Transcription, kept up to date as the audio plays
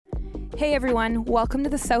Hey everyone, welcome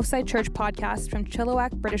to the Southside Church podcast from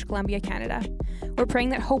Chilliwack, British Columbia, Canada. We're praying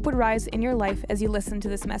that hope would rise in your life as you listen to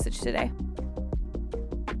this message today.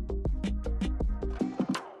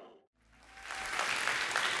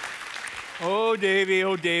 Oh, Davey,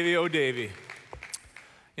 oh, Davey, oh, Davey.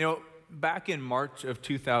 You know, back in March of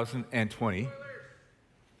 2020, well,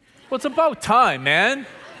 it's about time, man.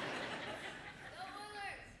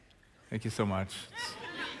 Thank you so much.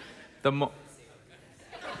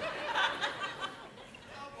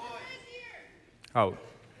 Oh,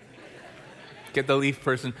 get the leaf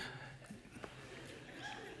person.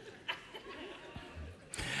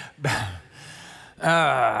 Back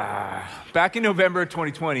in November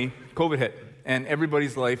 2020, COVID hit, and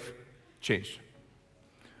everybody's life changed.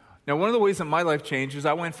 Now, one of the ways that my life changed is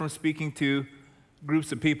I went from speaking to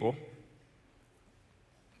groups of people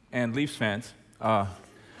and Leafs fans to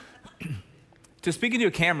speaking to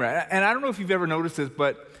a camera. And I don't know if you've ever noticed this,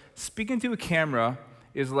 but speaking to a camera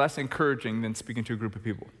is less encouraging than speaking to a group of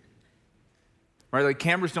people. Right? Like,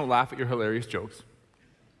 cameras don't laugh at your hilarious jokes.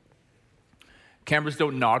 Cameras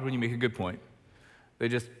don't nod when you make a good point. They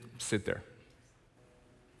just sit there,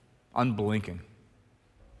 unblinking,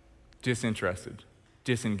 disinterested,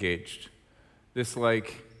 disengaged. This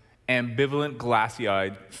like ambivalent,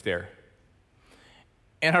 glassy-eyed stare.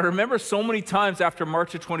 And I remember so many times after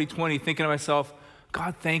March of 2020 thinking to myself,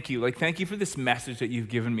 God, thank you. Like, thank you for this message that you've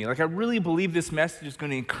given me. Like, I really believe this message is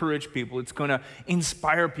going to encourage people. It's going to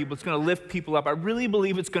inspire people. It's going to lift people up. I really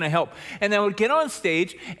believe it's going to help. And then I would get on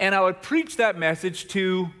stage and I would preach that message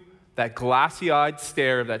to that glassy-eyed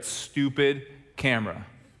stare of that stupid camera.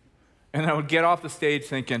 And I would get off the stage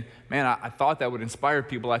thinking, man, I thought that would inspire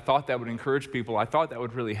people. I thought that would encourage people. I thought that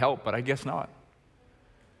would really help, but I guess not.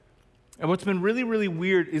 And what's been really, really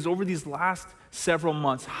weird is over these last several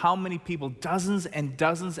months, how many people, dozens and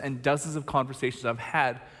dozens and dozens of conversations I've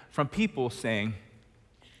had from people saying,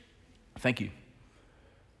 thank you.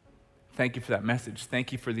 Thank you for that message.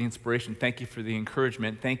 Thank you for the inspiration. Thank you for the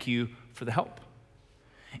encouragement. Thank you for the help.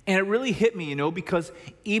 And it really hit me, because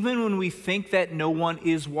even when we think that no one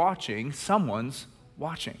is watching, someone's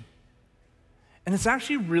watching. And it's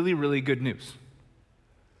actually really, really good news.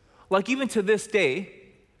 Like, even to this day,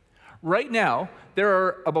 right now, there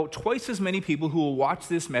are about twice as many people who will watch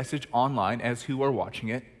this message online as who are watching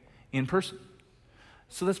it in person.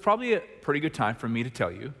 So that's probably a pretty good time for me to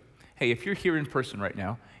tell you, hey, if you're here in person right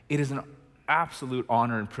now, it is an absolute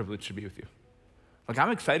honor and privilege to be with you. Like,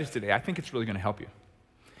 I'm excited today. I think it's really going to help you.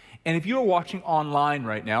 And if you're watching online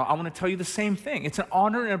right now, I want to tell you the same thing. It's an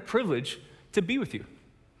honor and a privilege to be with you.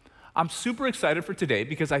 I'm super excited for today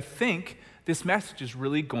because I think this message is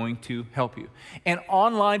really going to help you. And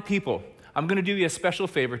online people, I'm going to do you a special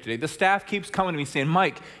favor today. The staff keeps coming to me saying,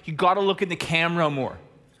 Mike, you got to look at the camera more.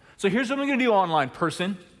 So here's what I'm going to do online,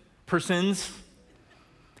 persons.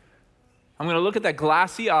 I'm going to look at that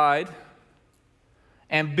glassy-eyed,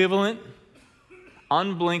 ambivalent,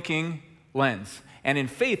 unblinking lens. And in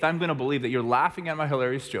faith, I'm going to believe that you're laughing at my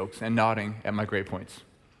hilarious jokes and nodding at my great points.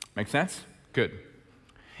 Make sense? Good.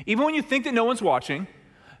 Even when you think that no one's watching,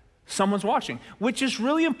 someone's watching, which is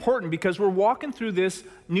really important because we're walking through this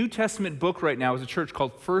New Testament book right now as a church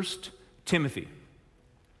called 1 Timothy.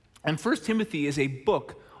 And 1 Timothy is a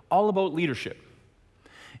book all about leadership.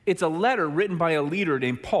 It's a letter written by a leader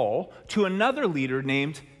named Paul to another leader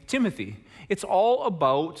named Timothy. It's all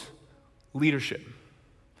about leadership,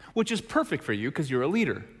 which is perfect for you because you're a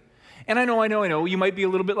leader. And I know, you might be a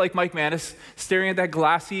little bit like Mike Manis, staring at that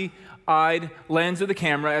glassy-eyed lens of the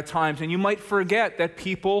camera at times, and you might forget that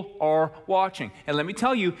people are watching. And let me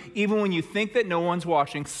tell you, even when you think that no one's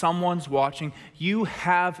watching, someone's watching, you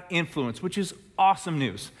have influence, which is awesome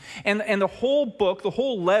news. And the whole book, the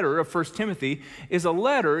whole letter of 1 Timothy is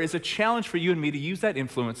a challenge for you and me to use that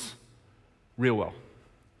influence real well.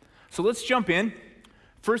 So let's jump in.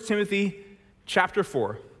 1 Timothy chapter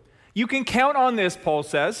 4. You can count on this, Paul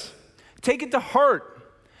says. Take it to heart.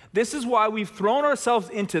 This is why we've thrown ourselves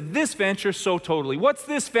into this venture so totally. What's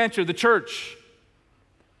this venture? The church.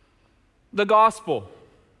 The gospel.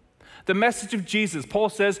 The message of Jesus. Paul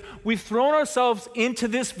says, we've thrown ourselves into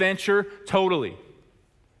this venture totally.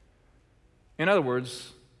 In other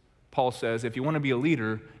words, Paul says, if you want to be a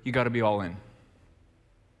leader, you got to be all in.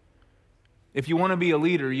 If you want to be a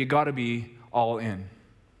leader, you got to be all in.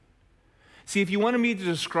 See, if you wanted me to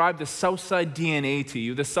describe the Southside DNA to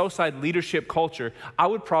you, the Southside leadership culture, I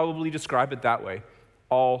would probably describe it that way.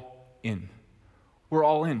 All in. We're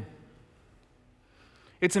all in.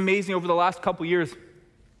 It's amazing, over the last couple years,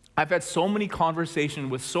 I've had so many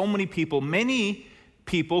conversations with so many people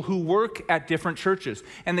who work at different churches.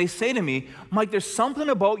 And they say to me, Mike, there's something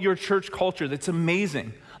about your church culture that's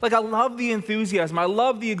amazing. Like, I love the enthusiasm. I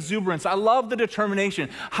love the exuberance. I love the determination.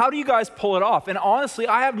 How do you guys pull it off? And honestly,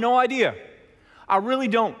 I have no idea. I really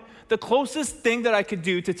don't. The closest thing that I could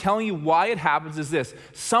do to telling you why it happens is this.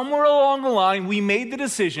 Somewhere along the line, we made the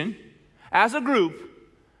decision as a group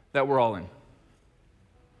that we're all in.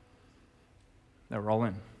 That we're all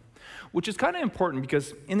in. Which is kind of important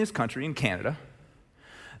because in this country, in Canada,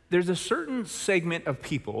 there's a certain segment of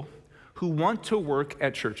people who want to work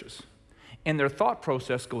at churches. And their thought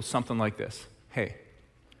process goes something like this. Hey,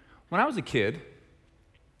 when I was a kid,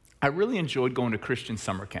 I really enjoyed going to Christian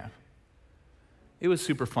summer camp. It was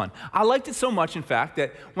super fun. I liked it so much, in fact,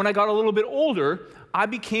 that when I got a little bit older, I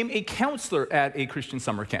became a counselor at a Christian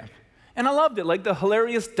summer camp. And I loved it, like the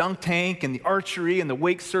hilarious dunk tank and the archery and the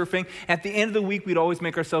wake surfing. At the end of the week, we'd always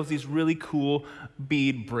make ourselves these really cool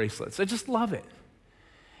bead bracelets. I just love it.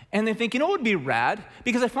 And they think, you know what would be rad?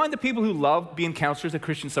 Because I find the people who love being counselors at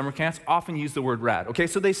Christian summer camps often use the word rad, okay?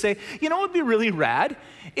 So they say, you know what would be really rad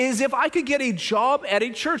is if I could get a job at a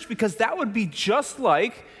church, because that would be just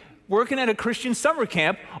like working at a Christian summer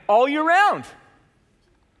camp all year round.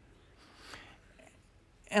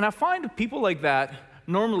 And I find people like that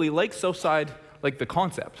normally like Southside, like the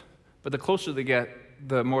concept, but the closer they get,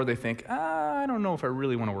 the more they think, I don't know if I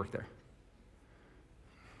really want to work there.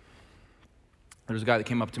 There was a guy that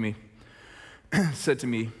came up to me, said to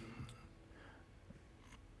me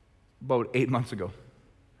about 8 months ago,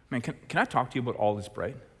 man, can I talk to you about All Is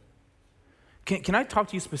Bright? Can I talk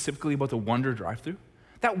to you specifically about the Wonder drive-thru?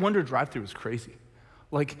 That Wonder drive-thru was crazy.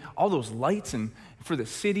 Like all those lights and for the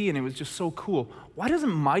city, and it was just so cool. Why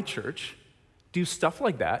doesn't my church do stuff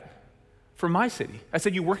like that for my city? I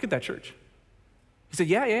said, you work at that church? He said,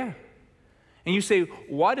 yeah. And you say,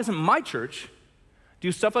 why doesn't my church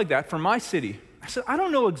do stuff like that for my city? I said, I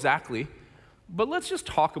don't know exactly, but let's just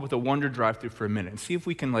talk about the Wonder drive-thru for a minute and see if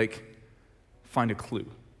we can find a clue.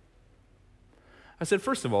 I said,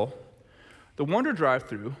 first of all, the Wonder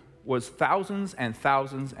drive-thru was thousands and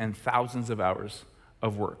thousands and thousands of hours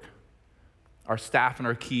of work. Our staff and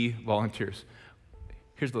our key volunteers.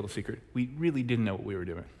 Here's a little secret. We really didn't know what we were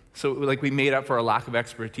doing. So we made up for our lack of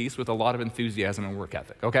expertise with a lot of enthusiasm and work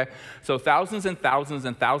ethic, okay? So thousands and thousands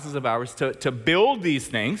and thousands of hours to build these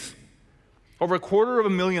things, over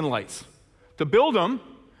 250,000 lights. To build them,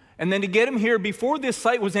 and then to get them here before this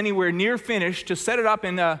site was anywhere near finished, to set it up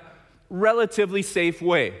in a relatively safe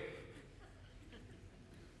way.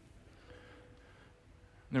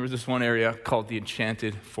 There was this one area called the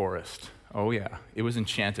Enchanted Forest. Oh yeah, it was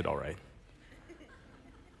enchanted all right.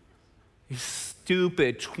 These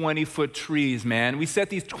stupid 20-foot trees, man. We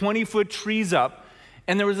set these 20-foot trees up,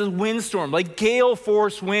 and there was this windstorm, like gale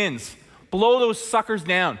force winds. Blow those suckers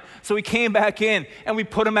down. So we came back in, and we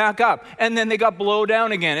put them back up. And then they got blown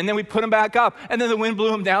down again. And then we put them back up. And then the wind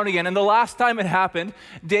blew them down again. And the last time it happened,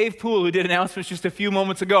 Dave Poole, who did announcements just a few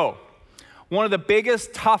moments ago, one of the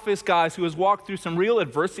biggest, toughest guys who has walked through some real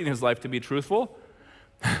adversity in his life, to be truthful,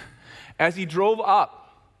 as he drove up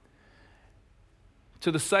to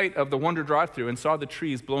the site of the Wonder drive-thru and saw the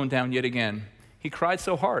trees blown down yet again, he cried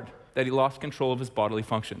so hard that he lost control of his bodily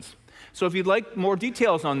functions. So if you'd like more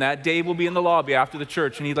details on that, Dave will be in the lobby after the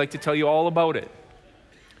church, and he'd like to tell you all about it.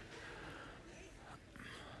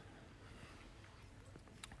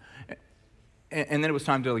 And then it was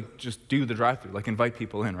time to just do the drive-thru, invite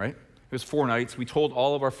people in, right? It was 4 nights. We told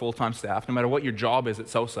all of our full-time staff, no matter what your job is at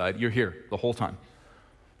Southside, you're here the whole time.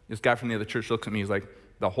 This guy from the other church looks at me, he's like,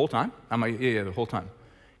 the whole time? I'm like, yeah, the whole time.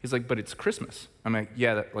 He's like, but it's Christmas. I'm like,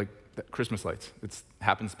 yeah, that Christmas lights. It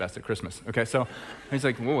happens best at Christmas. Okay, so he's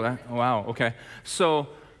like, whoa, wow, okay. So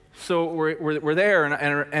we're there,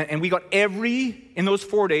 and we got in those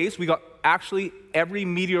 4 days, we got actually every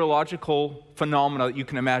meteorological phenomena that you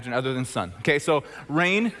can imagine other than sun. Okay, so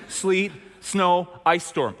rain, sleet, snow, ice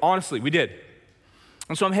storm. Honestly, we did.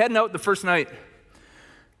 And so I'm heading out the first night,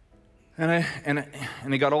 and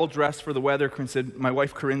I got all dressed for the weather. My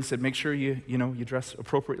wife Corinne said, make sure you dress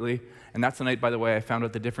appropriately. And that's the night, by the way, I found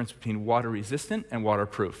out the difference between water resistant and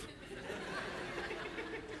waterproof.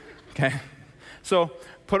 Okay? So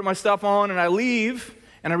put my stuff on and I leave,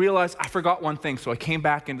 and I realized I forgot one thing. So I came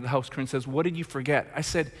back into the house. Corinne says, what did you forget? I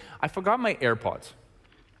said, I forgot my AirPods.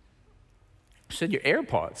 She said, your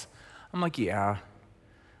AirPods? I'm like, yeah.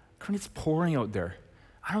 Corinne, it's pouring out there.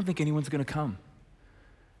 I don't think anyone's going to come.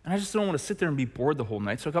 And I just don't want to sit there and be bored the whole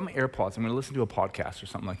night. So I got my AirPods. I'm going to listen to a podcast or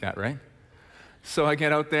something like that, right? So I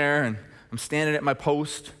get out there, and I'm standing at my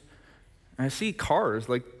post, and I see cars.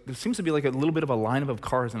 There seems to be a little bit of a lineup of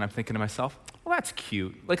cars, and I'm thinking to myself, well, that's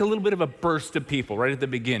cute. A little bit of a burst of people right at the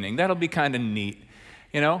beginning. That'll be kind of neat,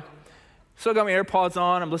 So I got my AirPods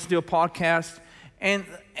on. I'm listening to a podcast, and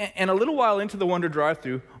a little while into the Wonder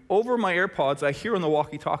drive-thru, over my AirPods, I hear on the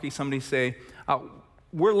walkie-talkie somebody say,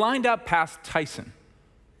 we're lined up past Tyson.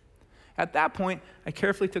 At that point, I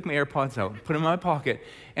carefully took my AirPods out, put them in my pocket,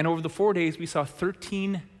 and over the 4 days, we saw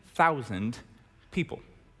 13,000 people.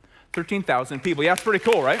 13,000 people. Yeah, that's pretty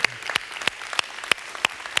cool, right?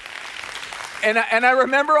 And I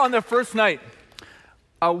remember on the first night,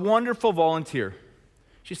 a wonderful volunteer,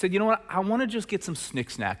 she said, you know what, I want to just get some Snick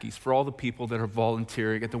Snackies for all the people that are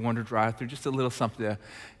volunteering at the Wonder Drive-Thru, just a little something, a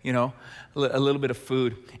little bit of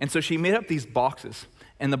food. And so she made up these boxes,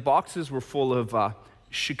 and the boxes were full of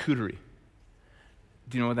charcuterie.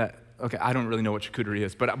 Do you know what that? Okay, I don't really know what charcuterie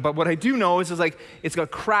is, but what I do know is like it's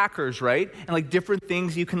got crackers, right? And like different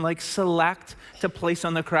things you can like select to place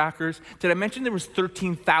on the crackers. Did I mention there was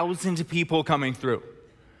 13,000 people coming through?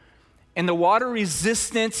 And the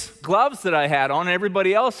water-resistant gloves that I had on and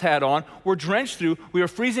everybody else had on were drenched through. We were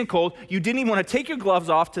freezing cold. You didn't even want to take your gloves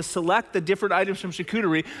off to select the different items from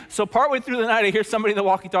charcuterie. So partway through the night, I hear somebody in the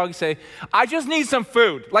walkie-talkie say, I just need some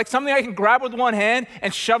food, like something I can grab with one hand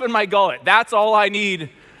and shove in my gullet. That's all I need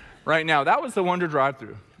right now. That was the Wonder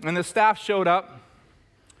Drive-Thru. And the staff showed up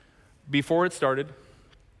before it started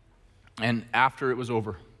and after it was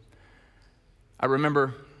over. I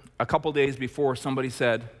remember a couple days before somebody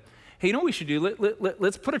said, hey, you know what we should do?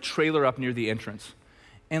 Let's put a trailer up near the entrance,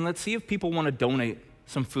 and let's see if people want to donate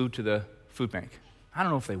some food to the food bank. I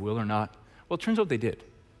don't know if they will or not. Well, it turns out they did.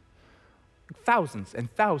 Thousands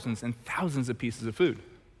and thousands and thousands of pieces of food.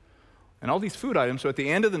 And all these food items, so at the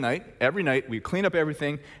end of the night, every night, we'd clean up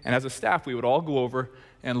everything, and as a staff, we would all go over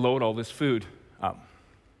and load all this food up.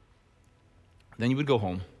 Then you would go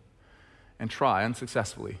home and try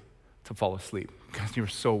unsuccessfully to fall asleep because you were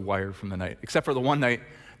so wired from the night. Except for the one night,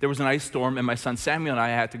 there was an ice storm, and my son Samuel and I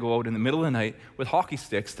had to go out in the middle of the night with hockey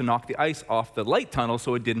sticks to knock the ice off the light tunnel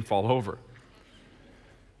so it didn't fall over.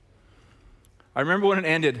 I remember when it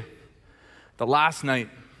ended, the last night.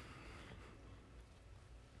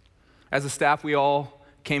 As a staff, we all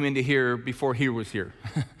came into here before here was here,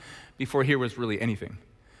 before here was really anything.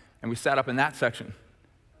 And we sat up in that section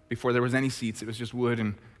before there was any seats. It was just wood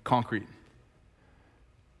and concrete.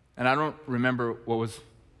 And I don't remember what was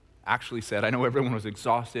actually said. I know everyone was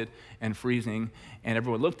exhausted and freezing, and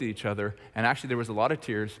everyone looked at each other, and actually there was a lot of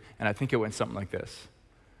tears, and I think it went something like this.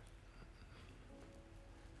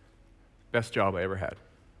 Best job I ever had.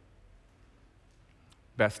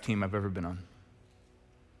 Best team I've ever been on.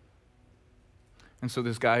 And so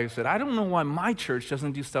this guy who said, I don't know why my church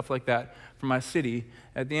doesn't do stuff like that for my city.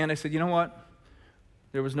 At the end, I said, you know what?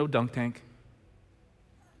 There was no dunk tank,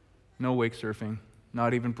 no wake surfing,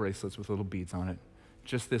 not even bracelets with little beads on it.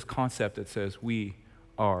 Just this concept that says we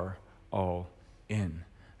are all in.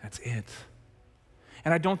 That's it.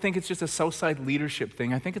 And I don't think it's just a Southside leadership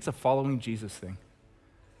thing. I think it's a following Jesus thing.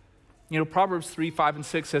 You know, Proverbs 3, 5, and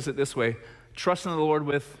 6 says it this way: trust in the Lord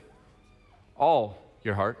with all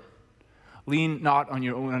your heart. Lean not on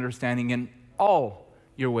your own understanding. In all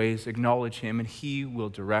your ways acknowledge him, and he will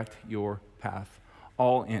direct your path.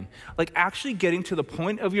 All in. Like actually getting to the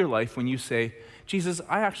point of your life when you say, Jesus,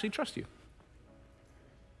 I actually trust you.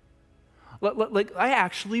 Like I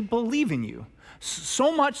actually believe in you.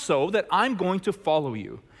 So much so that I'm going to follow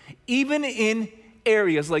you. Even in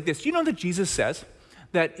areas like this. You know that Jesus says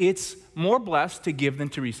that it's more blessed to give than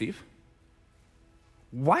to receive?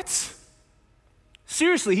 What?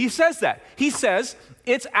 Seriously, he says that. He says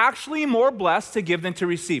it's actually more blessed to give than to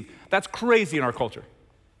receive. That's crazy in our culture.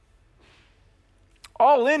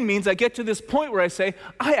 All in means I get to this point where I say,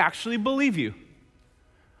 I actually believe you.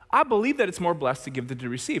 I believe that it's more blessed to give than to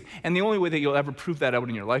receive. And the only way that you'll ever prove that out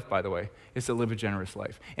in your life, by the way, is to live a generous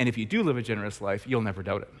life. And if you do live a generous life, you'll never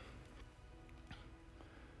doubt it.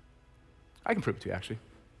 I can prove it to you, actually.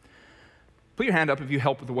 Put your hand up if you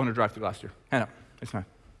helped with the Wonder Drive-Thru last year. Hand up. It's fine.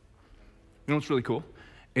 You know what's really cool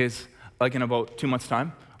is, like in about 2 months'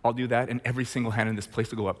 time, I'll do that, and every single hand in this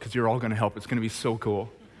place will go up because you're all going to help. It's going to be so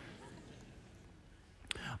cool.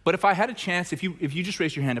 But if I had a chance, if you just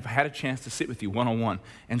raised your hand, if I had a chance to sit with you one-on-one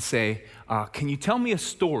and say, can you tell me a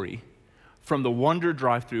story from the Wonder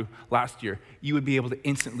Drive-Thru last year, you would be able to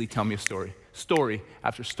instantly tell me a story. Story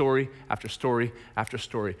after story after story after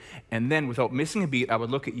story. And then without missing a beat, I would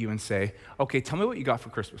look at you and say, okay, tell me what you got for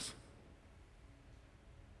Christmas.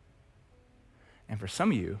 And for some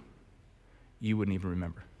of you, you wouldn't even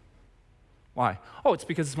remember. Why? Oh, it's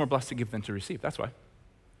because it's more blessed to give than to receive. That's why.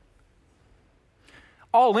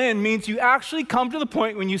 All in means you actually come to the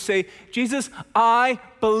point when you say, Jesus, I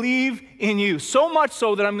believe in you, so much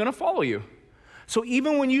so that I'm going to follow you. So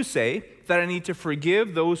even when you say that I need to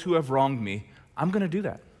forgive those who have wronged me, I'm going to do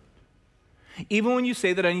that. Even when you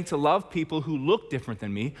say that I need to love people who look different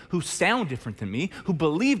than me, who sound different than me, who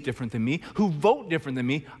believe different than me, who vote different than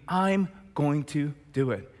me, I'm going to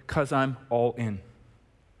do it because I'm all in.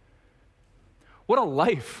 What a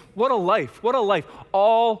life, what a life, what a life,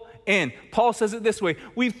 all in. Paul says it this way,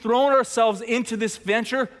 we've thrown ourselves into this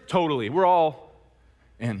venture totally. We're all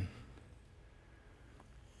in.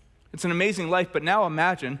 It's an amazing life, but now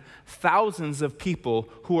imagine thousands of people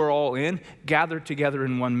who are all in, gathered together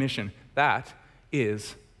in one mission. That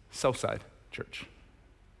is Southside Church.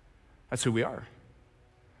 That's who we are.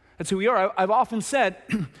 That's who we are. I've often said,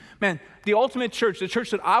 man, the ultimate church, the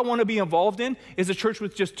church that I want to be involved in, is a church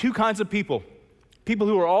with just two kinds of people. People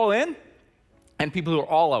who are all in and people who are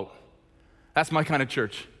all out. That's my kind of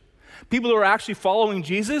church. People who are actually following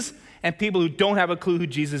Jesus and people who don't have a clue who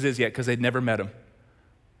Jesus is yet because they'd never met him.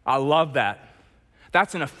 I love that.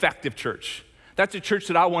 That's an effective church. That's a church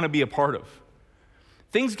that I want to be a part of.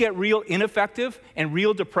 Things get real ineffective and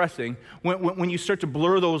real depressing when you start to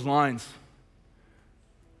blur those lines.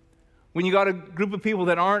 When you got a group of people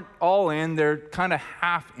that aren't all in, they're kind of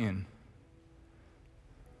half in.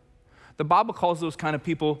 The Bible calls those kind of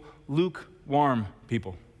people lukewarm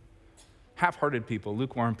people. Half-hearted people,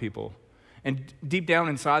 lukewarm people. And deep down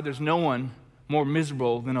inside, there's no one more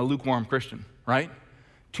miserable than a lukewarm Christian, right?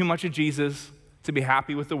 Too much of Jesus to be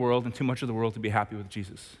happy with the world and too much of the world to be happy with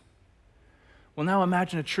Jesus. Well, now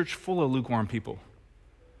imagine a church full of lukewarm people.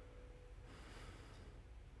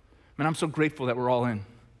 Man, I'm so grateful that we're all in.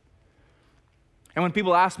 And when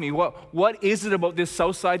people ask me, what is it about this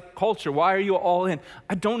Southside culture? Why are you all in?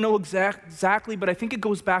 I don't know exactly, but I think it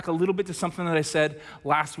goes back a little bit to something that I said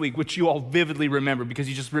last week, which you all vividly remember because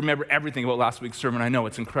you just remember everything about last week's sermon. I know,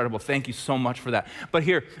 it's incredible. Thank you so much for that. But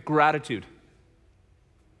here, gratitude.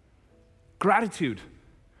 Gratitude.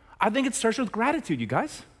 I think it starts with gratitude, you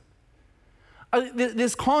guys.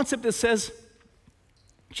 This concept that says,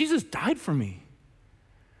 Jesus died for me.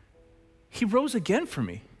 He rose again for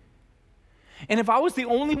me. And if I was the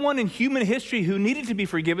only one in human history who needed to be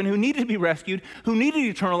forgiven, who needed to be rescued, who needed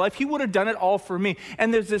eternal life, he would have done it all for me.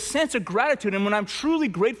 And there's this sense of gratitude. And when I'm truly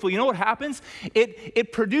grateful, you know what happens?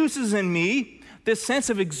 It produces in me this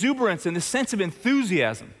sense of exuberance and this sense of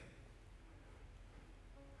enthusiasm.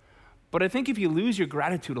 But I think if you lose your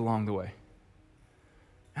gratitude along the way,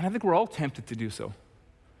 and I think we're all tempted to do so.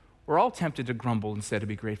 We're all tempted to grumble instead of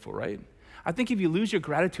be grateful, right? I think if you lose your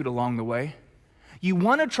gratitude along the way, you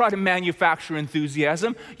want to try to manufacture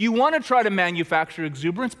enthusiasm, you want to try to manufacture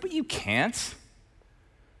exuberance, but you can't.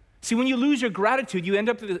 See, when you lose your gratitude, you end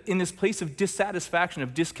up in this place of dissatisfaction,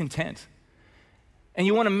 of discontent. And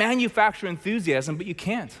you want to manufacture enthusiasm, but you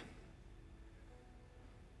can't.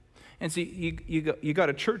 And so you got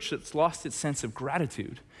a church that's lost its sense of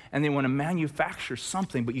gratitude, and they want to manufacture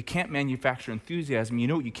something, but you can't manufacture enthusiasm. You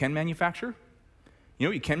know what you can manufacture? You know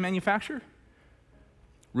what you can manufacture?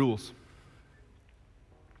 Rules.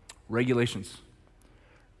 Regulations,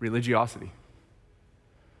 religiosity.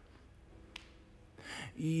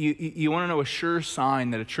 You want to know a sure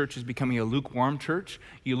sign that a church is becoming a lukewarm church?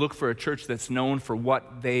 You look for a church that's known for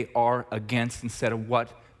what they are against instead of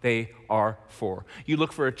what they are for. You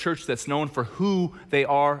look for a church that's known for who they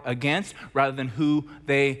are against rather than who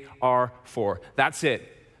they are for. That's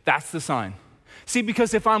it. That's the sign. See,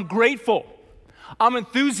 because if I'm grateful, I'm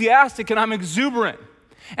enthusiastic, and I'm exuberant,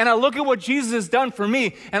 and I look at what Jesus has done for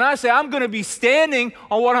me, and I say, I'm going to be standing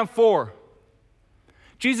on what I'm for.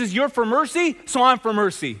 Jesus, you're for mercy, so I'm for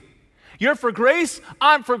mercy. You're for grace,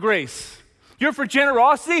 I'm for grace. You're for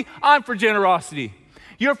generosity, I'm for generosity.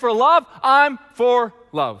 You're for love, I'm for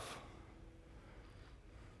love.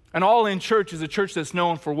 An all-in church is a church that's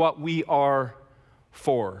known for what we are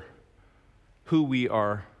for, who we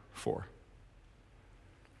are for.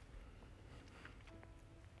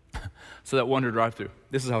 So that Wonder drive-through,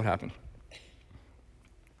 this is how it happened,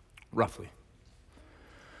 roughly.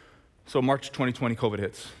 So March 2020, COVID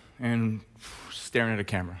hits, and staring at a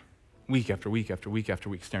camera, week after week after week after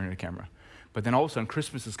week, staring at a camera. But then all of a sudden,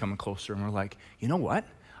 Christmas is coming closer, and we're like, you know what?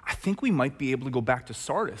 I think we might be able to go back to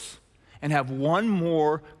Sardis and have one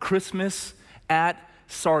more Christmas at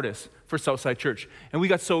Sardis for Southside Church. And we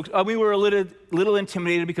got we were a little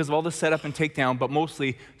intimidated because of all the setup and takedown, but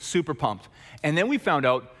mostly super pumped. And then we found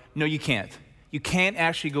out, no, you can't. You can't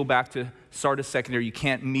actually go back to Sardis Secondary. You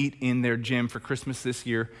can't meet in their gym for Christmas this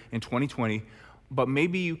year in 2020, but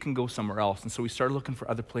maybe you can go somewhere else. And so we started looking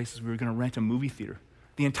for other places. We were going to rent a movie theater,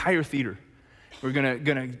 the entire theater. We were going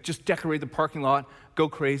to just decorate the parking lot, go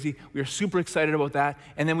crazy. We were super excited about that.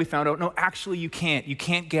 And then we found out, no, actually you can't. You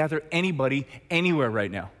can't gather anybody anywhere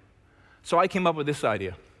right now. So I came up with this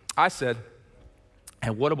idea. I said,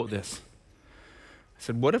 and what about this? I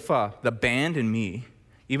said, what if the band and me,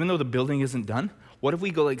 even though the building isn't done, what if we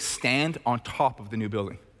go stand on top of the new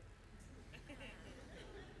building?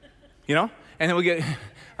 You know? And then we get,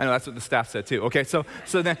 I know that's what the staff said too. Okay, so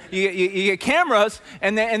then you get cameras,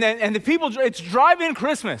 and the people, it's drive-in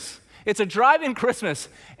Christmas. It's a drive-in Christmas.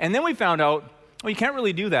 And then we found out, well, you can't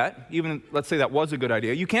really do that. Even, let's say that was a good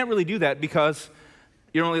idea. You can't really do that because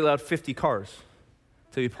you're only allowed 50 cars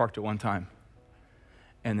to be parked at one time.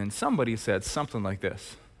 And then somebody said something like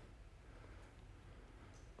this.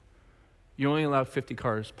 You're only allowed 50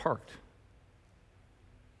 cars parked.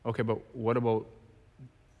 Okay, but what about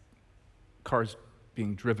cars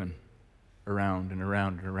being driven around and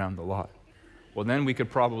around and around the lot? Well, then we could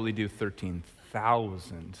probably do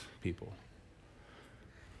 13,000 people.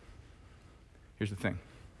 Here's the thing.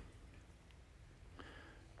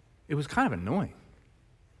 It was kind of annoying.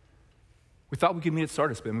 We thought we could meet at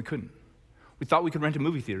Sardis, but then we couldn't. We thought we could rent a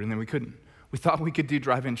movie theater, and then we couldn't. We thought we could do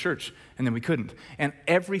drive-in church, and then we couldn't. And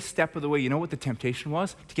every step of the way, you know what the temptation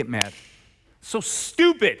was? To get mad. So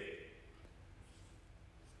stupid.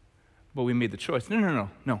 But we made the choice. No,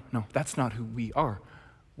 that's not who we are.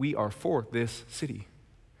 We are for this city.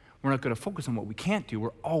 We're not going to focus on what we can't do. We're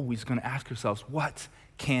always going to ask ourselves, what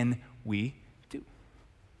can we do?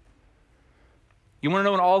 You want to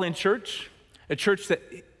know an all-in church?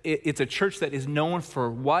 It's a church that is known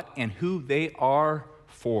for what and who they are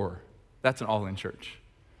for. That's an all-in church.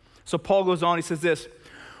 So Paul goes on, he says this,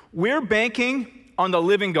 we're banking on the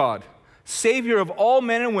living God, Savior of all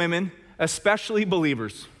men and women, especially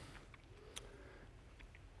believers.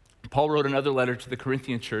 Paul wrote another letter to the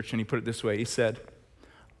Corinthian church, and he put it this way. He said,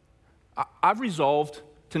 I've resolved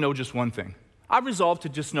to know just one thing. I've resolved to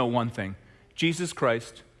just know one thing. Jesus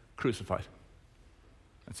Christ crucified.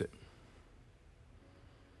 That's it.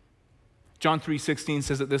 John 3:16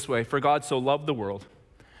 says it this way, for God so loved the world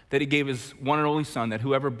that he gave his one and only Son, that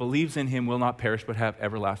whoever believes in him will not perish but have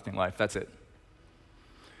everlasting life. That's it.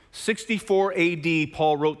 64 AD,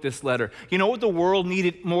 Paul wrote this letter. You know what the world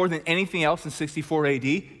needed more than anything else in 64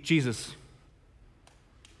 AD? Jesus.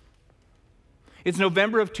 It's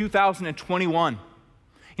November of 2021.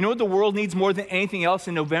 You know what the world needs more than anything else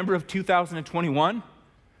in November of 2021?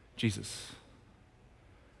 Jesus.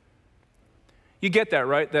 You get that,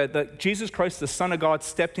 right? That Jesus Christ, the Son of God,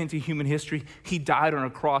 stepped into human history. He died on a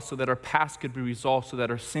cross so that our past could be resolved, so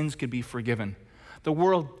that our sins could be forgiven. The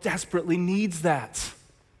world desperately needs that.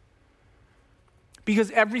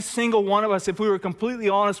 Because every single one of us, if we were completely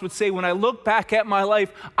honest, would say, when I look back at my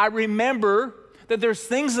life, I remember that there's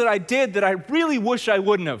things that I did that I really wish I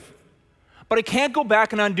wouldn't have. But I can't go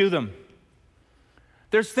back and undo them.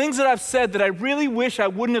 There's things that I've said that I really wish I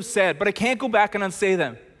wouldn't have said, but I can't go back and unsay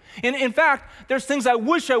them. In fact, there's things I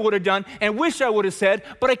wish I would have done and wish I would have said,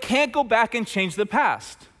 but I can't go back and change the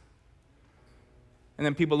past. And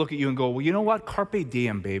then people look at you and go, well, you know what? Carpe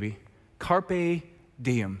diem, baby. Carpe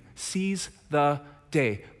diem. Seize the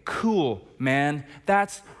day. Cool, man.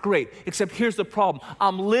 That's great. Except here's the problem.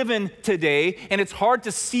 I'm living today, and it's hard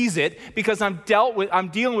to seize it because I'm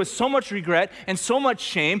dealing with so much regret and so much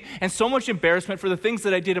shame and so much embarrassment for the things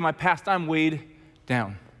that I did in my past. I'm weighed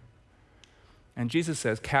down. And Jesus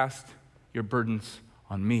says, cast your burdens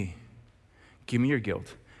on me. Give me your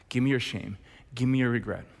guilt. Give me your shame. Give me your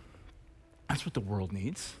regret. That's what the world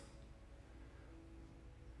needs.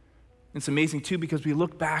 It's amazing too because we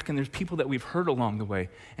look back and there's people that we've hurt along the way.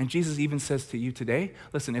 And Jesus even says to you today,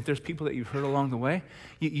 listen, if there's people that you've hurt along the way,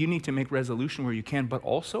 you need to make resolution where you can, but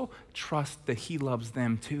also trust that he loves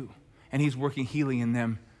them too. And he's working healing in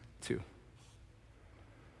them too.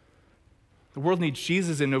 The world needs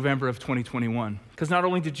Jesus in November of 2021 because not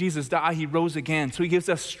only did Jesus die, he rose again. So he gives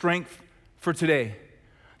us strength for today.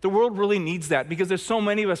 The world really needs that because there's so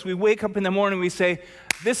many of us, we wake up in the morning and we say,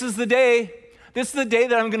 this is the day. This is the day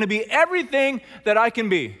that I'm going to be everything that I can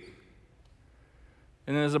be.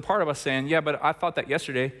 And then there's a part of us saying, yeah, but I thought that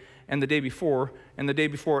yesterday and the day before and the day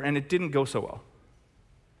before, and it didn't go so well.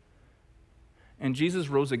 And Jesus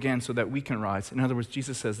rose again so that we can rise. In other words,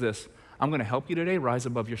 Jesus says this, I'm going to help you today rise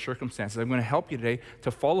above your circumstances. I'm going to help you today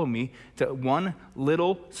to follow me to one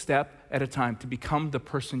little step at a time to become the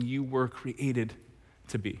person you were created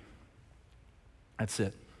to be. That's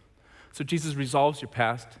it. So Jesus resolves your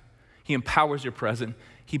past. He empowers your present.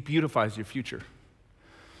 He beautifies your future.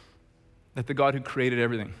 That the God who created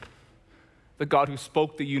everything, the God who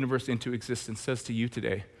spoke the universe into existence says to you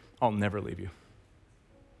today, I'll never leave you.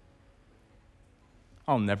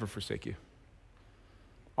 I'll never forsake you.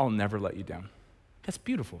 I'll never let you down. That's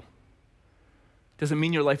beautiful. Does it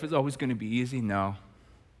mean your life is always going to be easy? No.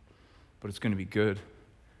 But it's going to be good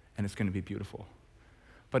and it's going to be beautiful.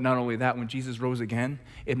 But not only that, when Jesus rose again,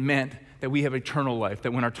 it meant that we have eternal life,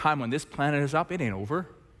 that when our time on this planet is up, it ain't over.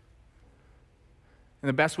 And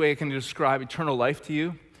the best way I can describe eternal life to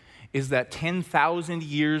you is that 10,000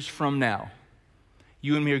 years from now,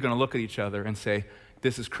 you and me are going to look at each other and say,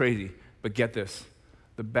 this is crazy, but get this,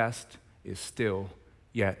 the best is still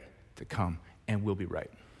yet to come, and we'll be right.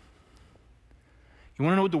 You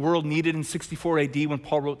want to know what the world needed in 64 AD when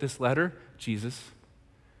Paul wrote this letter? Jesus.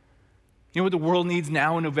 You know what the world needs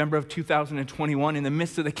now in November of 2021? In the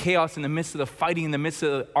midst of the chaos, in the midst of the fighting, in the midst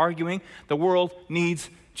of the arguing, the world needs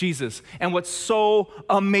Jesus. And what's so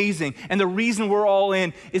amazing, and the reason we're all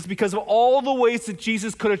in, is because of all the ways that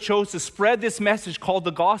Jesus could have chose to spread this message called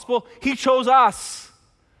the gospel, he chose us.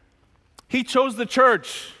 He chose the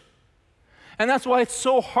church. And that's why it's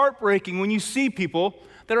so heartbreaking when you see people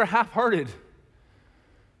that are half-hearted.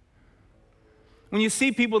 When you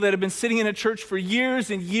see people that have been sitting in a church for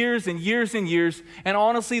years and years and years and years, and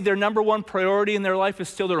honestly, their number one priority in their life is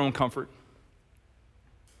still their own comfort.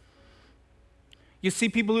 You see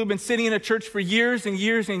people who have been sitting in a church for years and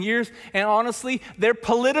years and years, and honestly, their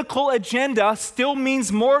political agenda still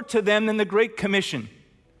means more to them than the Great Commission.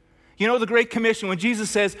 You know the Great Commission, when Jesus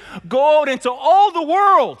says, go out into all the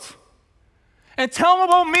world and tell them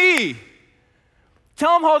about me.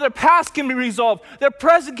 Tell them how their past can be resolved, their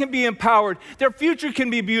present can be empowered, their future can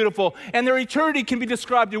be beautiful, and their eternity can be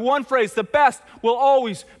described in one phrase: the best will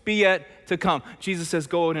always be yet to come. Jesus says,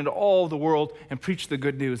 go out into all the world and preach the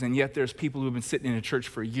good news, and yet there's people who have been sitting in a church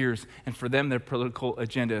for years, and for them, their political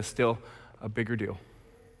agenda is still a bigger deal.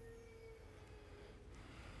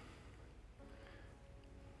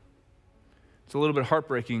 It's a little bit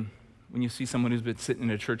heartbreaking when you see someone who's been sitting in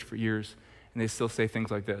a church for years, and they still say things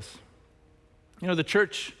like this. You know, the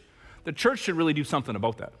church should really do something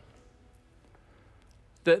about that.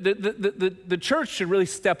 The church should really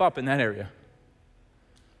step up in that area.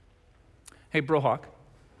 Hey, Brohawk,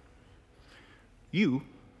 you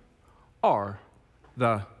are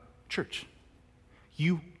the church.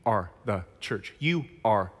 You are the church. You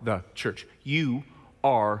are the church. You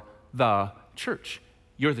are the church.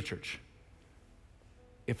 You're the church.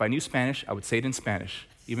 If I knew Spanish, I would say it in Spanish,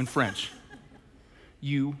 even French.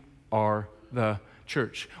 You are the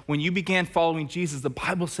church. When you began following Jesus, the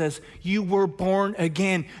Bible says you were born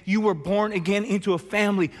again. You were born again into a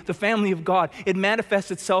family, the family of God. It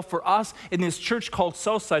manifests itself for us in this church called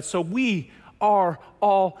Southside. So we are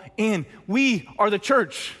all in. We are the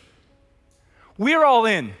church. We're all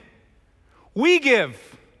in. We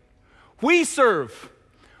give. We serve.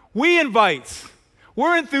 We invite.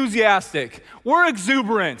 We're enthusiastic. We're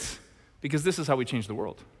exuberant, because this is how we change the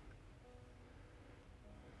world.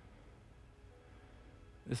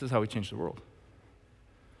 This is how we change the world.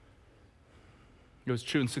 It was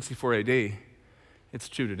true in 64 AD. It's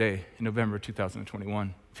true today, in November 2021.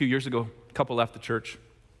 A few years ago, a couple left the church.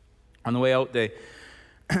 On the way out, they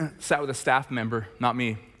sat with a staff member, not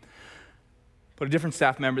me, but a different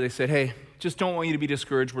staff member. They said, hey, just don't want you to be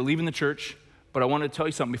discouraged. We're leaving the church, but I wanted to tell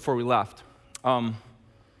you something before we left.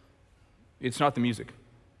 It's not the music.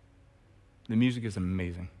 The music is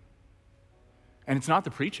amazing. And it's not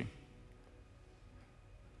the preaching,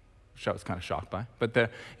 which I was kind of shocked by.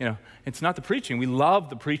 But it's not the preaching. We love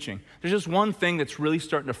the preaching. There's just one thing that's really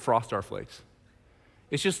starting to frost our flakes.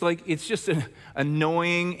 It's just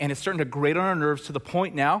annoying, and it's starting to grate on our nerves to the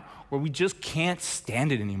point now where we just can't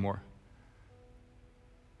stand it anymore.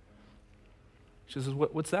 She says,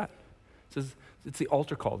 what's that? It says, it's the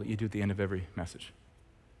altar call that you do at the end of every message.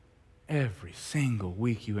 Every single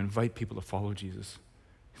week you invite people to follow Jesus.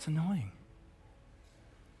 It's annoying.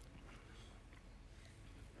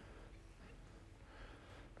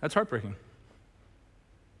 That's heartbreaking.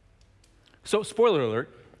 So, spoiler alert,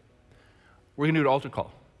 we're going to do an altar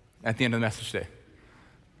call at the end of the message today.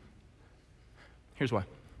 Here's why.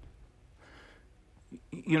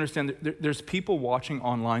 You understand, there's people watching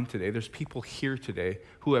online today, there's people here today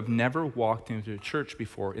who have never walked into a church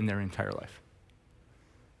before in their entire life.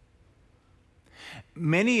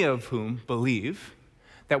 Many of whom believe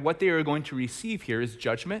that what they are going to receive here is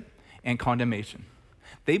judgment and condemnation.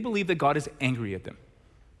 They believe that God is angry at them.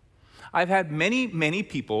 I've had many, many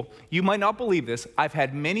people, you might not believe this, I've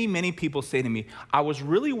had many, many people say to me, I was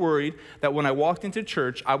really worried that when I walked into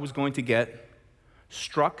church, I was going to get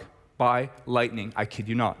struck by lightning. I kid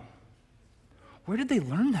you not. Where did they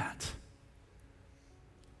learn that?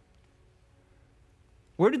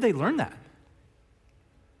 Where did they learn that?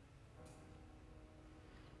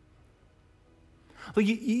 Like,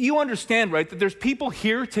 you understand, right, that there's people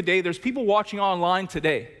here today, there's people watching online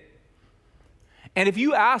today. And if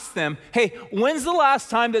you ask them, hey, when's the last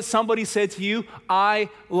time that somebody said to you, I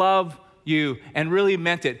love you and really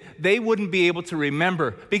meant it, they wouldn't be able to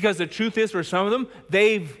remember, because the truth is, for some of them,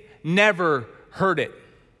 they've never heard it.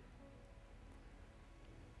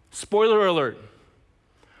 Spoiler alert,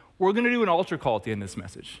 we're going to do an altar call at the end of this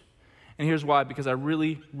message. And here's why, because I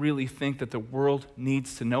really, really think that the world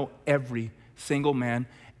needs to know, every single man,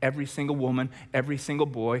 every single woman, every single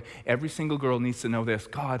boy, every single girl needs to know this: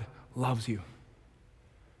 God loves you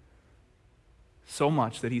so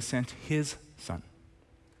much that he sent his son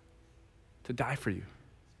to die for you,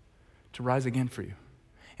 to rise again for you.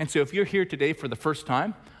 And so if you're here today for the first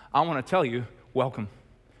time, I want to tell you, welcome.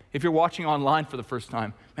 If you're watching online for the first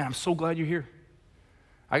time, man, I'm so glad you're here.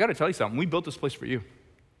 I got to tell you something. We built this place for you.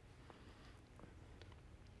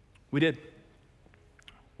 We did.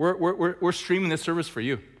 We're streaming this service for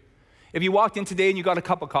you. If you walked in today and you got a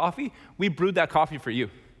cup of coffee, we brewed that coffee for you.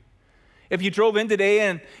 If you drove in today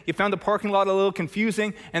and you found the parking lot a little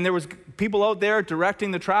confusing and there was people out there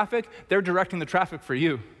directing the traffic, they're directing the traffic for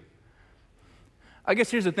you. I guess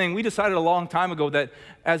here's the thing. We decided a long time ago that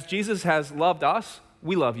as Jesus has loved us,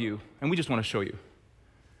 we love you, and we just want to show you.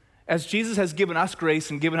 As Jesus has given us grace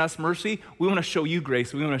and given us mercy, we want to show you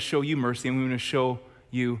grace, we want to show you mercy, and we want to show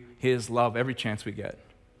you his love every chance we get.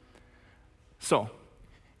 So,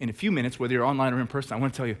 in a few minutes, whether you're online or in person, I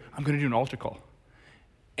want to tell you, I'm going to do an altar call.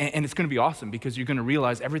 And it's going to be awesome, because you're going to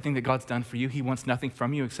realize everything that God's done for you. He wants nothing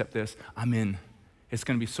from you except this: I'm in. It's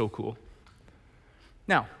going to be so cool.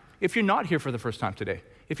 Now, if you're not here for the first time today,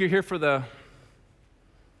 if you're here for the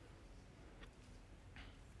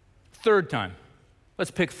third time,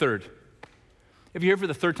 let's pick third. If you're here for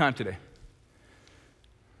the third time today,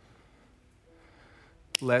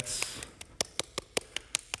 let's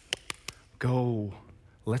go.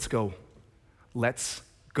 Let's go. Let's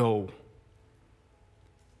go.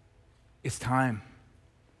 It's time.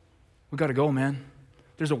 We got to go, man.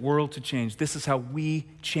 There's a world to change. This is how we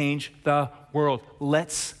change the world.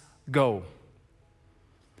 Let's go.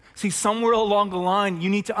 See, somewhere along the line, you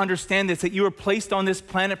need to understand this, that you were placed on this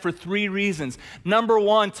planet for 3 reasons. Number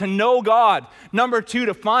 1, to know God. Number 2,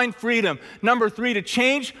 to find freedom. Number 3, to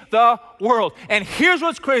change the world. And here's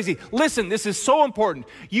what's crazy. Listen, this is so important.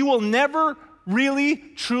 You will never really,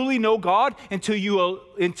 truly know God until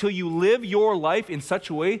you live your life in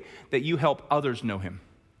such a way that you help others know him.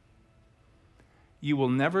 You will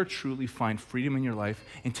never truly find freedom in your life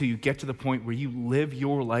until you get to the point where you live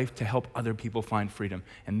your life to help other people find freedom.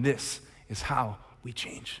 And this is how we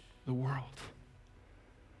change the world.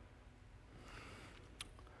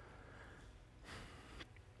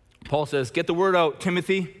 Paul says, get the word out,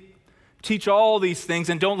 Timothy. Teach all these things,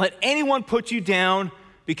 and don't let anyone put you down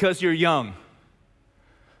because you're young.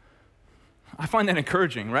 I find that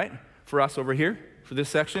encouraging, right? For us over here, for this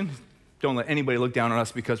section. Don't let anybody look down on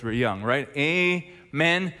us because we're young, right?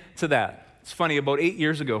 Amen to that. It's funny, about 8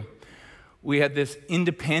 years ago, we had this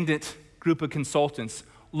independent group of consultants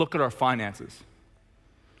look at our finances.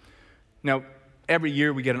 Now, every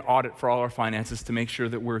year we get an audit for all our finances to make sure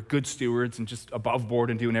that we're good stewards and just above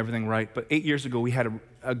board and doing everything right. But 8 years ago, we had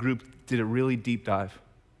a group did a really deep dive.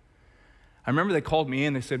 I remember they called me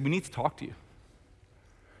in, they said, we need to talk to you.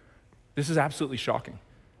 This is absolutely shocking.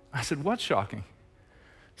 I said, what's shocking?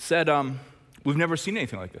 Said, we've never seen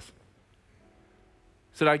anything like this.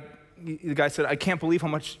 The guy said, I can't believe how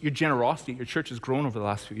much your generosity, your church has grown over the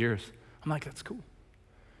last few years. I'm like, that's cool.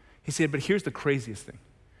 He said, but here's the craziest thing.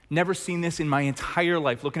 Never seen this in my entire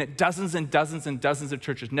life, looking at dozens and dozens and dozens of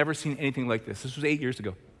churches, never seen anything like this. This was 8 years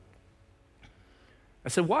ago. I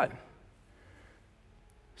said, what? He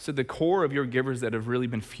said, the core of your givers that have really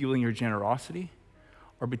been fueling your generosity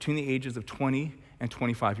are between the ages of 20 and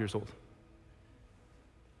 25 years old.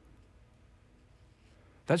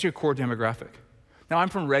 That's your core demographic. Now, I'm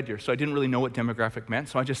from Red Deer, so I didn't really know what demographic meant,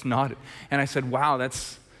 so I just nodded. And I said, wow,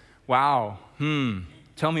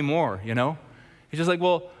 tell me more, you know? He's just like,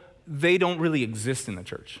 well, they don't really exist in the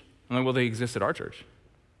church. I'm like, well, they exist at our church.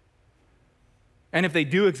 And if they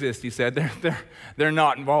do exist, he said, they're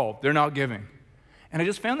not involved. They're not giving. And I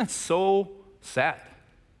just found that so sad.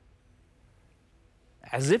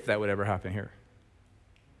 As if that would ever happen here.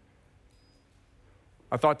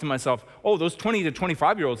 I thought to myself, oh, those 20 to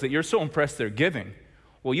 25-year-olds that you're so impressed they're giving,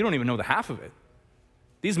 well, you don't even know the half of it.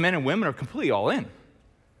 These men and women are completely all in.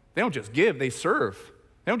 They don't just give, they serve.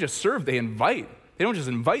 They don't just serve, they invite. They don't just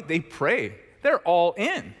invite, they pray. They're all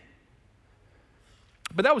in.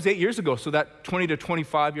 But that was 8 years ago, so that 20 to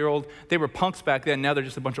 25-year-old, they were punks back then, now they're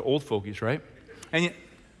just a bunch of old fogies, right? And you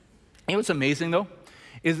know what's amazing, though?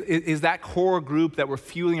 Is that core group that were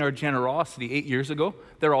fueling our generosity 8 years ago,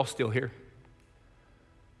 they're all still here.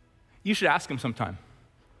 You should ask them sometime,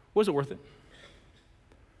 was it worth it?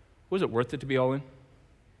 Was it worth it to be all in?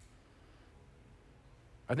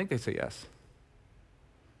 I think they say yes.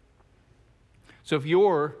 So if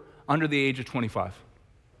you're under the age of 25,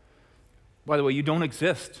 by the way, you don't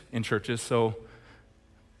exist in churches, so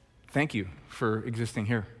thank you for existing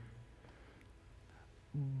here.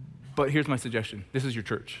 But here's my suggestion. This is your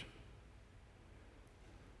church.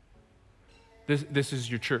 This is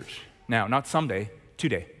your church. Now, not someday,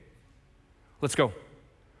 today. Let's go.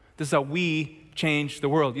 This is how we change the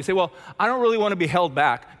world. You say, well, I don't really want to be held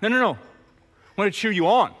back. No. I want to cheer you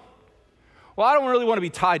on. Well, I don't really want to be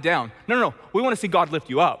tied down. No. We want to see God lift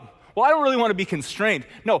you up. Well, I don't really want to be constrained.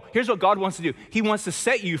 No, here's what God wants to do. He wants to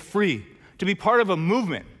set you free to be part of a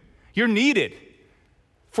movement. You're needed.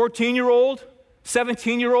 14-year-old,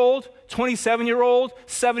 17-year-old, 27-year-old,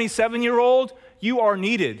 77-year-old, you are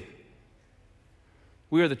needed.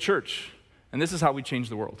 We are the church, and this is how we change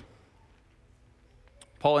the world.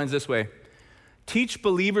 Paul ends this way. Teach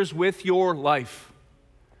believers with your life.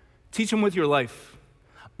 Teach them with your life.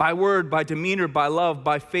 By word, by demeanor, by love,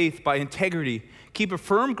 by faith, by integrity. Keep a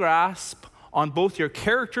firm grasp on both your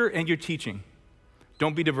character and your teaching.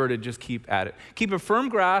 Don't be diverted, just keep at it. Keep a firm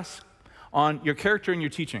grasp on your character and your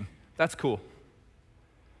teaching. That's cool.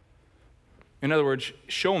 In other words,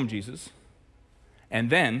 show them Jesus, and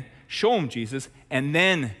then show them Jesus, and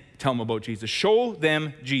then tell them about Jesus. Show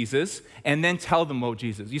them Jesus, and then tell them about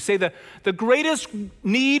Jesus. You say the greatest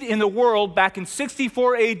need in the world back in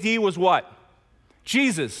 64 AD was what?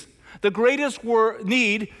 Jesus. The greatest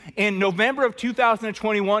need in November of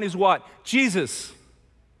 2021 is what? Jesus.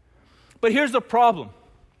 But here's the problem.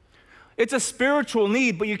 It's a spiritual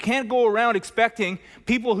need, but you can't go around expecting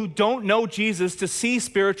people who don't know Jesus to see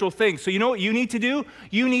spiritual things. So you know what you need to do?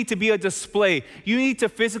 You need to be a display. You need to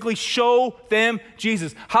physically show them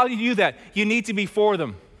Jesus. How do you do that? You need to be for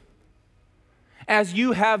them. As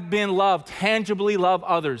you have been loved, tangibly love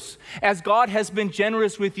others. As God has been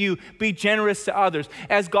generous with you, be generous to others.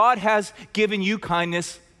 As God has given you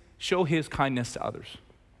kindness, show his kindness to others.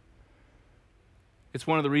 It's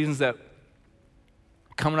one of the reasons that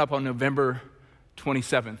coming up on November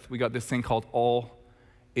 27th, we got this thing called All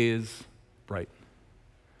is Bright.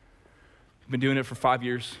 We've been doing it for 5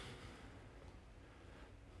 years.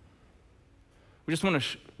 We just want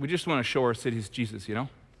to show our cities Jesus, you know?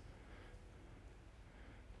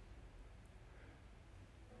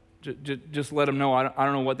 Just let them know. I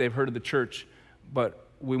don't know what they've heard of the church, but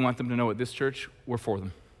we want them to know at this church, we're for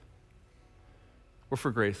them. We're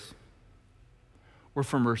for grace. We're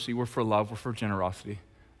for mercy. We're for love. We're for generosity.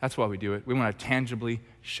 That's why we do it. We want to tangibly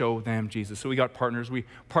show them Jesus. So we got partners. We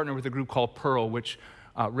partner with a group called Pearl, which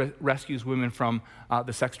rescues women from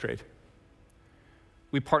the sex trade.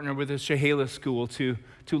 We partner with the Shehala School to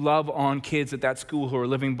love on kids at that school who are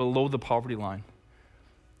living below the poverty line.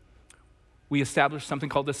 We established something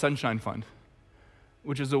called the Sunshine Fund,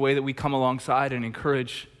 which is a way that we come alongside and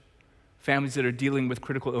encourage families that are dealing with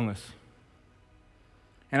critical illness.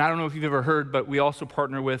 And I don't know if you've ever heard, but we also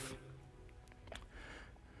partner with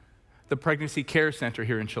the Pregnancy Care Center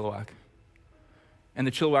here in Chilliwack and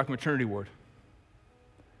the Chilliwack Maternity Ward. You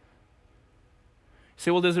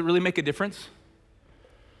say, well, does it really make a difference?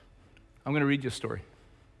 I'm going to read you a story.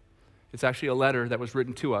 It's actually a letter that was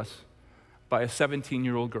written to us by a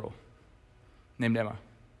 17-year-old girl named Emma.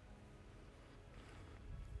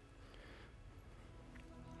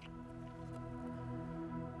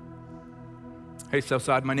 Hey,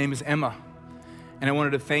 Southside, my name is Emma, and I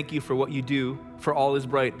wanted to thank you for what you do for All is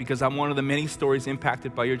Bright, because I'm one of the many stories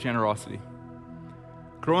impacted by your generosity.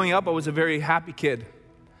 Growing up, I was a very happy kid.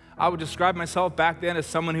 I would describe myself back then as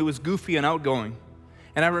someone who was goofy and outgoing,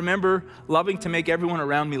 and I remember loving to make everyone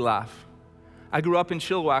around me laugh. I grew up in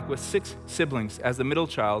Chilliwack with 6 siblings as the middle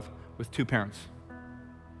child with 2 parents.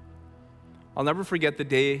 I'll never forget the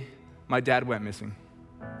day my dad went missing.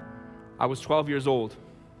 I was 12 years old.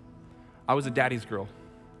 I was a daddy's girl,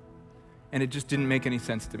 and it just didn't make any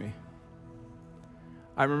sense to me.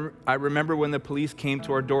 I remember when the police came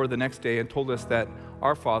to our door the next day and told us that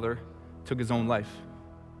our father took his own life.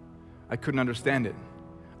 I couldn't understand it.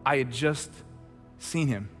 I had just seen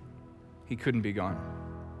him. He couldn't be gone.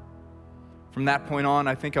 From that point on,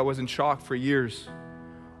 I think I was in shock for years.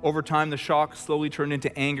 Over time, the shock slowly turned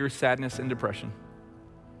into anger, sadness, and depression.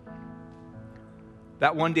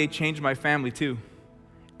 That one day changed my family too.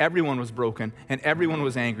 Everyone was broken, and everyone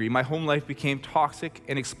was angry. My home life became toxic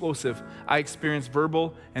and explosive. I experienced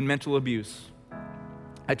verbal and mental abuse.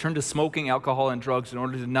 I turned to smoking, alcohol, and drugs in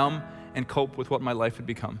order to numb and cope with what my life had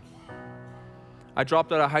become. I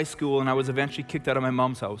dropped out of high school, and I was eventually kicked out of my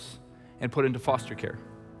mom's house and put into foster care.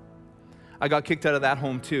 I got kicked out of that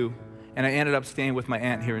home too, and I ended up staying with my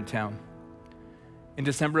aunt here in town. In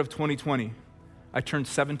December of 2020, I turned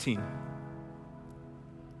 17.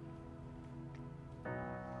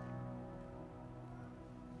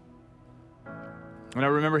 And I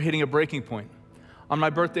remember hitting a breaking point. On my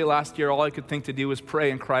birthday last year, all I could think to do was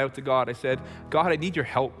pray and cry out to God. I said, God, I need your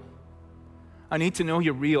help. I need to know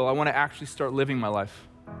you're real. I want to actually start living my life.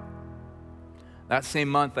 That same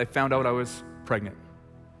month, I found out I was pregnant.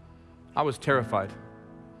 I was terrified.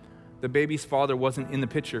 The baby's father wasn't in the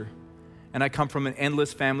picture, and I come from an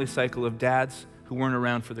endless family cycle of dads who weren't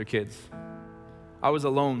around for their kids. I was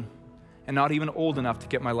alone and not even old enough to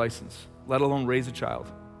get my license, let alone raise a child.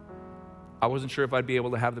 I wasn't sure if I'd be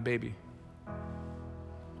able to have the baby.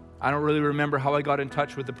 I don't really remember how I got in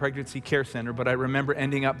touch with the pregnancy care center, but I remember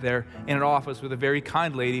ending up there in an office with a very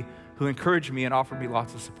kind lady who encouraged me and offered me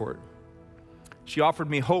lots of support. She offered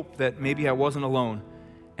me hope that maybe I wasn't alone,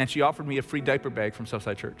 and she offered me a free diaper bag from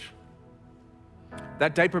Southside Church.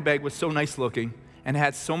 That diaper bag was so nice looking and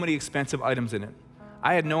had so many expensive items in it.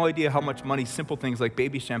 I had no idea how much money simple things like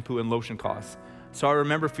baby shampoo and lotion cost, so I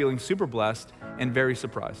remember feeling super blessed and very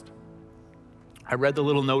surprised. I read the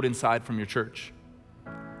little note inside from your church,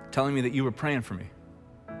 telling me that you were praying for me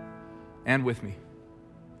and with me.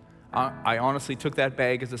 I honestly took that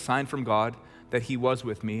bag as a sign from God that He was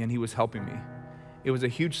with me and He was helping me. It was a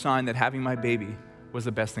huge sign that having my baby was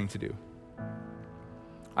the best thing to do.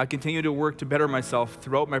 I continued to work to better myself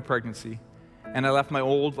throughout my pregnancy, and I left my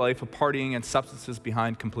old life of partying and substances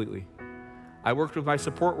behind completely. I worked with my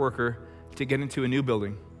support worker to get into a new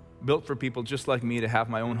building, built for people just like me to have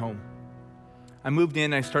my own home. I moved in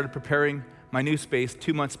and I started preparing my new space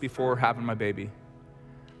 2 months before having my baby.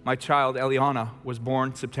 My child, Eliana, was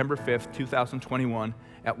born September 5th, 2021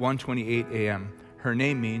 at 1:28 a.m. Her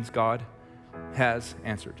name means God has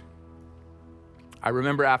answered. I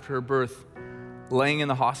remember after her birth, laying in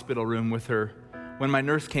the hospital room with her when my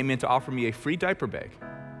nurse came in to offer me a free diaper bag.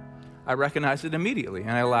 I recognized it immediately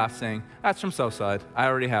and I laughed, saying, "That's from Southside. I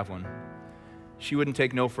already have one." She wouldn't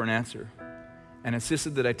take no for an answer and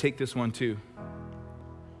insisted that I take this one too.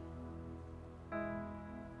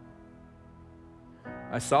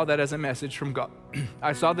 I saw that as a message from God.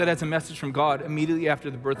 I saw that as a message from God immediately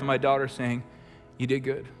after the birth of my daughter, saying, "You did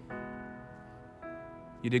good.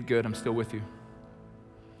 You did good. I'm still with you."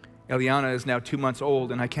 Eliana is now 2 months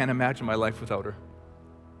old, and I can't imagine my life without her.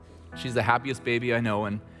 She's the happiest baby I know,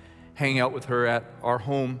 and hanging out with her at our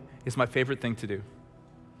home is my favorite thing to do.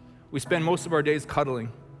 We spend most of our days cuddling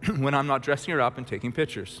when I'm not dressing her up and taking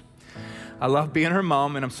pictures. I love being her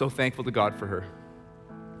mom, and I'm so thankful to God for her.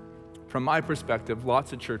 From my perspective,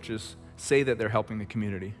 lots of churches say that they're helping the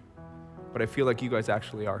community, but I feel like you guys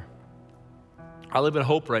actually are. I live at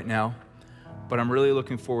Hope right now, but I'm really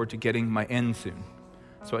looking forward to getting my end soon,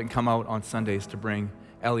 so I can come out on Sundays to bring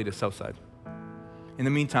Ellie to Southside. In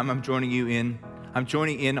the meantime, I'm joining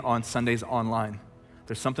in on Sundays online.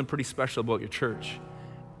 There's something pretty special about your church,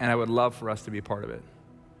 and I would love for us to be a part of it.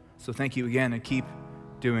 So thank you again, and keep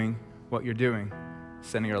doing what you're doing.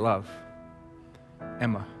 Sending your love.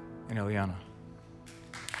 Emma and Eliana.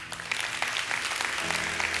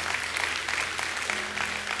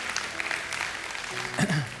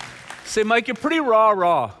 Say, Mike, you're pretty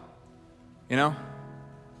raw, you know?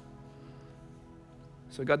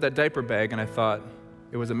 So I got that diaper bag and I thought,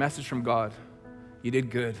 it was a message from God. You did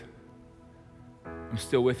good. I'm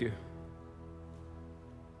still with you.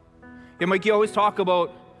 Yeah, Mike, you always talk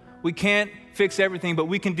about we can't fix everything, but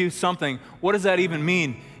we can do something. What does that even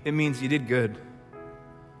mean? It means you did good.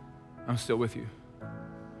 I'm still with you.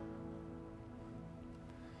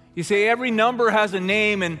 You say every number has a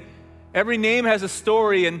name and every name has a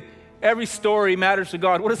story and every story matters to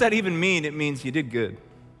God. What does that even mean? It means you did good.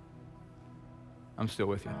 I'm still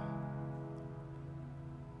with you.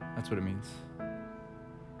 That's what it means.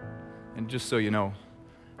 And just so you know,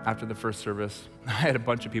 after the first service, I had a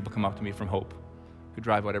bunch of people come up to me from Hope who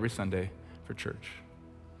drive out every Sunday for church.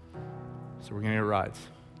 So we're going to get rides.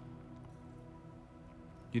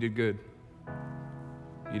 You did good.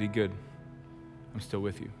 You did good. I'm still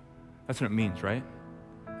with you. That's what it means, right?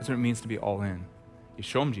 That's what it means to be all in. You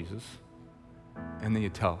show them Jesus, and then you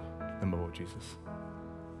tell them about Jesus.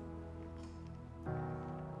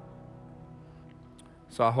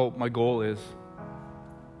 So I hope, my goal is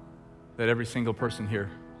that every single person here,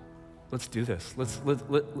 let's do this.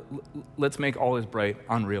 Let's make All Is Bright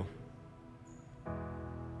unreal.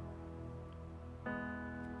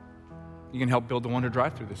 You can help build the Wonder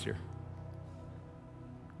Drive-Thru this year.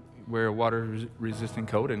 Wear a water-resistant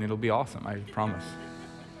coat and it'll be awesome, I promise.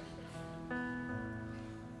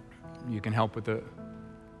 You can help with the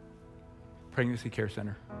pregnancy care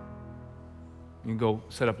center. You can go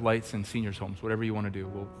set up lights in seniors' homes, whatever you want to do.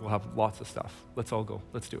 We'll have lots of stuff. Let's all go.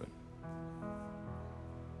 Let's do it.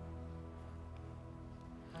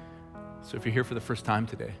 So if you're here for the first time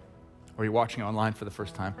today, or you're watching online for the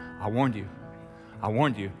first time, I warned you. I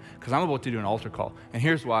warned you, because I'm about to do an altar call. And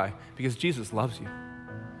here's why, because Jesus loves you.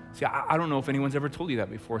 See, I don't know if anyone's ever told you that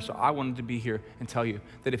before, so I wanted to be here and tell you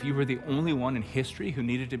that if you were the only one in history who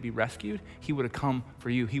needed to be rescued, he would have come for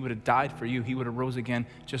you. He would have died for you. He would have rose again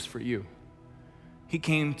just for you. He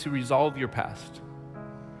came to resolve your past,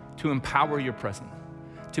 to empower your present,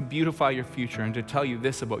 to beautify your future, and to tell you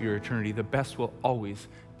this about your eternity: the best will always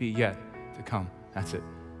be yet to come. That's it.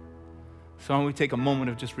 So when we take a moment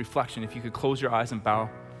of just reflection, if you could close your eyes and bow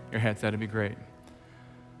your heads, that'd be great.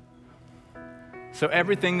 So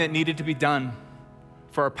everything that needed to be done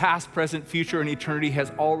for our past, present, future, and eternity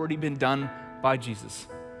has already been done by Jesus.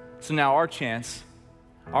 So now our chance,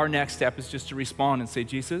 our next step is just to respond and say,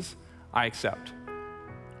 Jesus, I accept.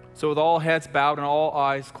 So with all heads bowed and all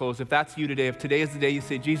eyes closed, if that's you today, if today is the day you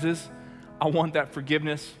say, Jesus, I want that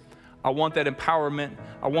forgiveness, I want that empowerment,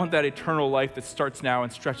 I want that eternal life that starts now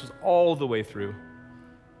and stretches all the way through,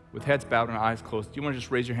 with heads bowed and eyes closed, do you want to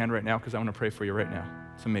just raise your hand right now? Because I want to pray for you right now.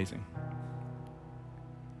 It's amazing.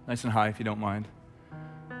 Nice and high if you don't mind.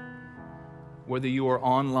 Whether you are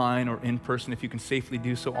online or in person, if you can safely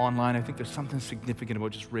do so online, I think there's something significant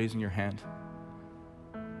about just raising your hand.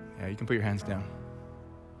 Yeah, you can put your hands down.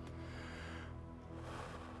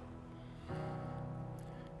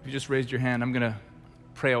 If you just raised your hand, I'm going to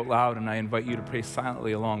pray out loud, and I invite you to pray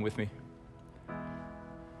silently along with me.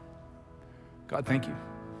 God, thank you.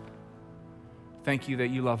 Thank you that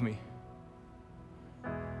you love me.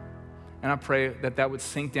 And I pray that that would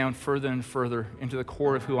sink down further and further into the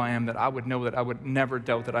core of who I am, that I would know that I would never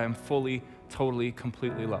doubt that I am fully, totally,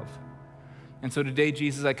 completely loved. And so today,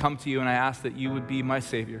 Jesus, I come to you and I ask that you would be my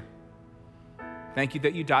Savior. Thank you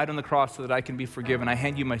that you died on the cross so that I can be forgiven. I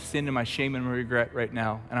hand you my sin and my shame and my regret right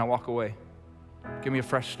now, and I walk away. Give me a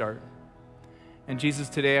fresh start. And Jesus,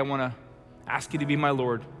 today I want to ask you to be my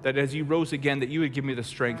Lord, that as you rose again, that you would give me the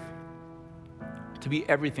strength to be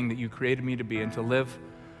everything that you created me to be and to live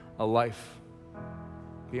a life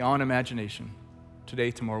beyond imagination,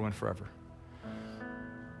 today, tomorrow, and forever.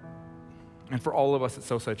 And for all of us at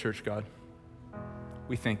Southside Church, God,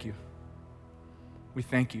 we thank you. We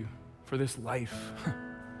thank you for this life.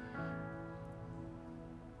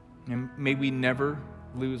 And may we never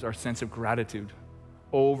lose our sense of gratitude,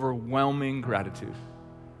 overwhelming gratitude.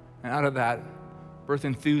 And out of that, birth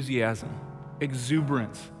enthusiasm,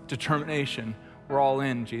 exuberance, determination. We're all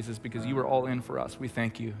in, Jesus, because you were all in for us. We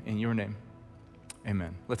thank you in your name.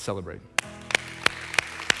 Amen. Let's celebrate.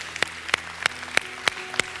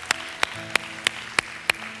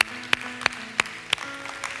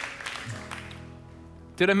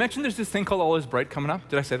 Did I mention there's this thing called All Is Bright coming up?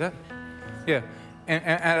 Did I say that? Yeah.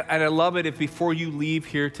 And I love it if before you leave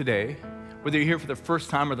here today, whether you're here for the first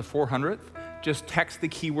time or the 400th, just text the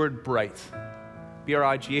keyword BRIGHT,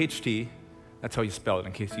 B-R-I-G-H-T. That's how you spell it,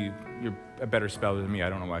 in case you're a better speller than me. I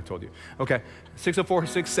don't know why I told you. Okay,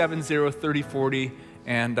 604-670-3040,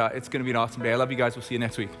 and it's going to be an awesome day. I love you guys. We'll see you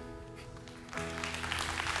next week.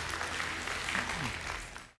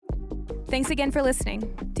 Thanks again for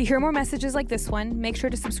listening. To hear more messages like this one, make sure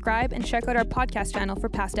to subscribe and check out our podcast channel for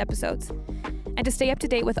past episodes. And to stay up to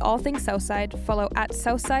date with all things Southside, follow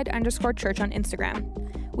 @Southside_Church on Instagram.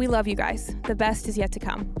 We love you guys. The best is yet to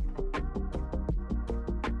come.